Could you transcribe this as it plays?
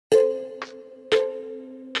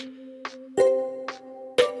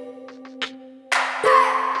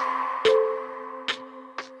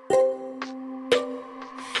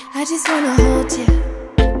I just wanna hold you.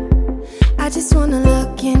 I just wanna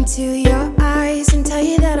look into your eyes and tell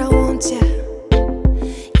you that I want you.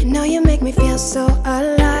 You know you make me feel so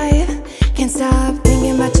alive. Can't stop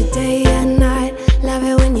thinking about you day and night. Love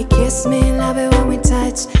it when you kiss me, love it when we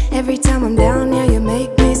touch. Every time I'm down, yeah, you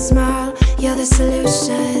make me smile. You're the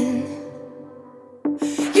solution.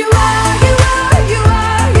 You are, you are, you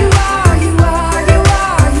are, you are, you are, you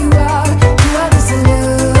are, you are. You are the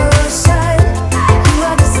solution. You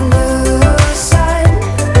are the solution.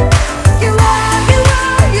 You are, you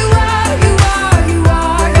are, you are, you are, you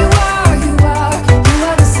are, you are, you are. You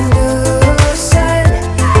are the solution.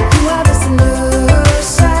 You are the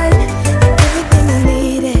solution. Everything I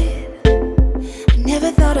needed. I never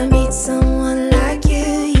thought I'd meet someone like you.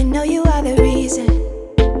 You know you are the reason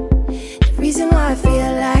why I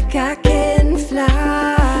feel like I can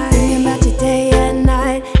fly. Thinking about you day and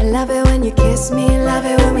night. I love it when you kiss me, love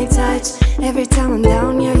it when we touch. Every time I'm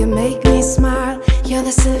down, yeah, you make me smile. You're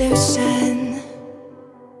the solution.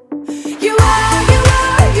 You are, you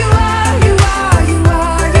are, you are, you are, you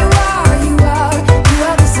are, you are, you are. You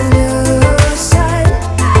are the solution.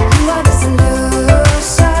 You are the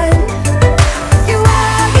solution. You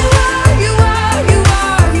are, you are, you are, you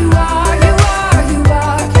are, you are, you are, you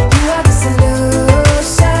are. You are the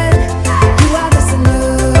solution. You are the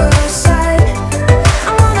solution.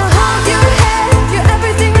 I wanna hold your head. You're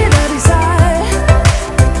everything that I desire.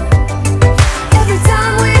 Every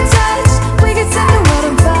time we touch, we get set the world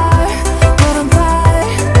on fire, world on fire.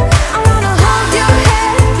 I wanna hold your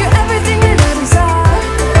head. You're everything that I desire,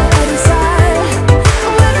 I desire.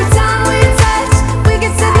 Oh, every time we touch, we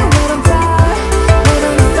get set the world on fire, world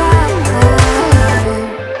on fire.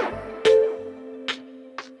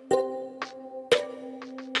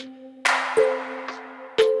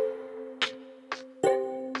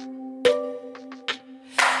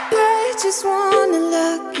 I just wanna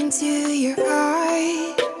look into